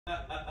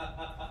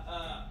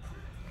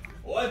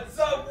What's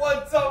up,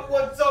 what's up,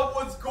 what's up,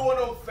 what's going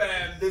on,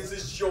 fam? This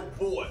is your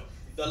boy,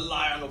 the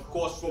Lion, of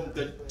course, from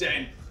the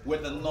den,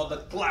 with another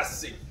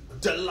classic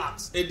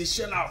deluxe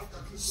edition of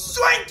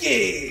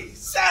Swanky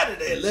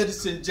Saturday.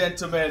 Ladies and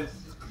gentlemen,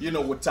 you know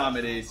what time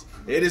it is.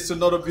 It is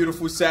another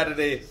beautiful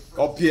Saturday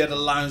up here at the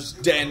Lion's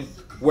Den,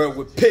 where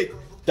we pick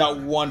that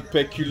one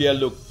peculiar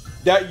look,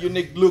 that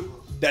unique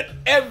look that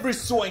every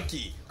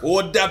swanky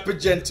or dapper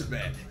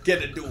gentleman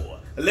can adore.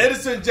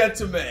 Ladies and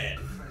gentlemen,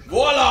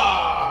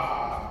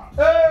 voila!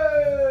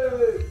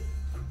 Hey!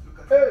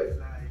 Hey!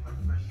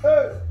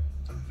 Hey!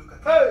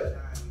 Hey!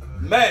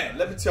 Man,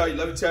 let me tell you,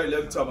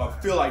 I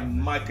feel like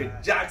Michael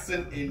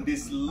Jackson in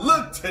this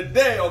look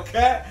today,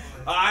 okay?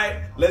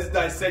 Alright, let's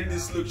dissect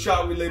this look,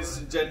 shall we, ladies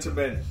and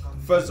gentlemen?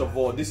 First of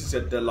all, this is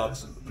a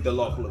deluxe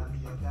look.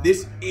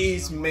 This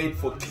is made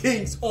for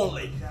kings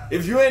only.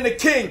 If you ain't a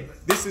king,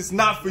 this is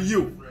not for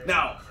you.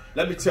 Now,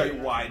 let me tell you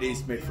why it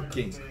is made for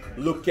kings.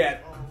 Look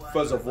at,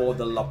 first of all,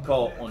 the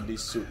lapel on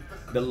this suit.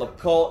 The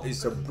lapel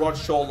is a broad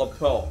shoulder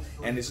lapel,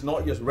 and it's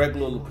not just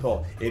regular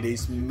lapel. It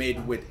is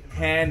made with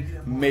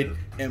handmade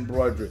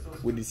embroidery.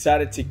 We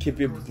decided to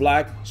keep it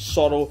black,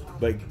 subtle,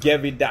 but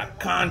give it that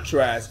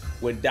contrast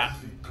with that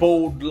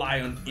bold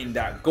lion in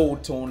that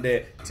gold tone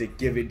there to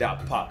give it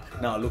that pop.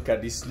 Now look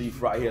at this sleeve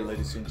right here,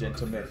 ladies and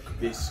gentlemen.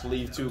 This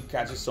sleeve too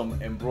catches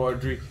some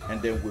embroidery, and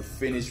then we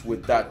finish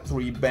with that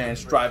 3-band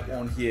stripe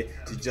on here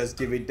to just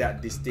give it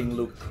that distinct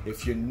look.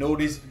 If you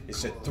notice,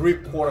 it's a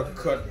 3/4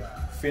 cut,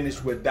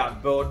 finished with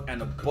that belt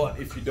and a butt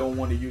if you don't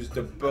want to use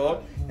the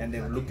belt. And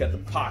then look at the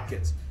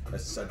pockets.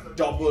 It's a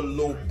double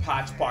low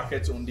patch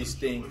pockets on this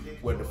thing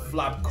where the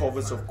flap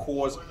covers, of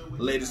course.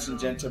 Ladies and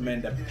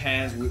gentlemen, the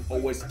pants, we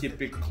always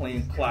keep it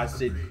clean,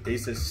 classic.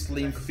 It's a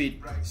slim fit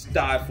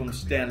style from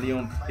Stan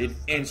Leon. It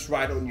ends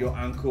right on your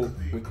ankle.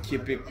 We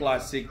keep it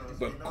classic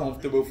but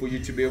comfortable for you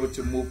to be able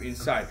to move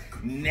inside.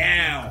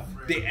 Now,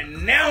 the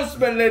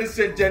announcement, ladies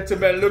and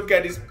gentlemen, look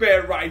at this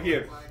pair right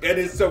here. It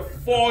is a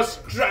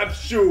 4-strap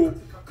shoe,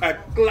 a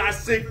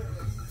classic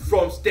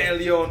from Stan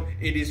Leon.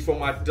 It is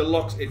from our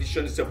deluxe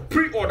edition. It's a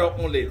pre-order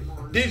only.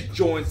 These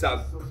joints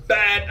are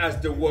bad as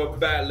the word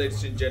bad,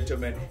 ladies and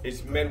gentlemen.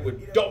 It's made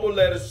with double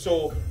leather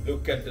sole.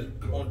 Look at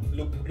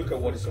look at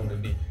what is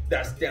underneath.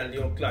 That's Stan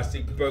Leon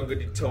classic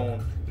burgundy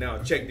tone. Now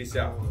check this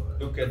out.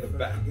 Look at the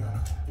back.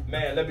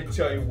 Man, let me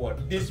tell you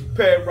what, this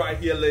pair right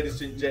here, ladies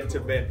and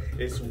gentlemen,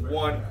 is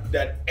one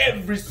that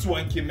every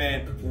swanky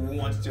man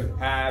wants to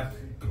have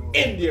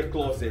in their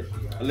closet.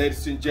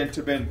 Ladies and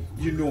gentlemen,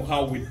 you know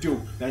how we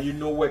do. Now you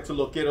know where to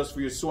locate us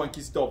for your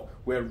swanky stuff.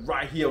 We're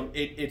right here on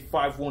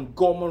 8851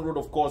 Gorman Road,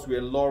 of course. We're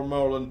in Laurel,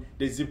 Maryland.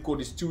 The zip code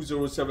is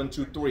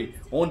 20723.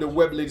 On the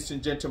web, ladies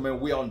and gentlemen,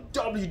 we're on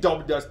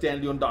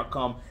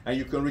www.stanleon.com, and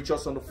you can reach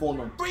us on the phone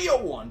on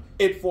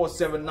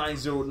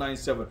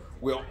 301-847-9097.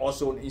 We are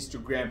also on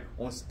Instagram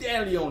on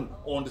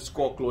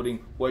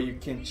 @StanLeon_clothing, where you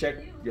can check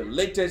your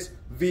latest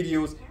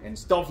videos and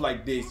stuff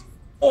like this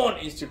on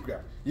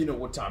Instagram. You know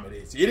what time it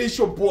is. It is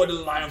your boy, the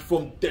Lion,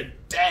 from the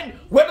den,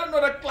 with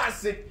another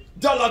classic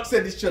deluxe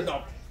edition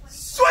of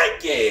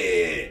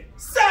Swanky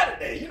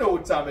Saturday. You know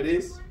what time it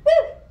is.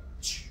 Woo!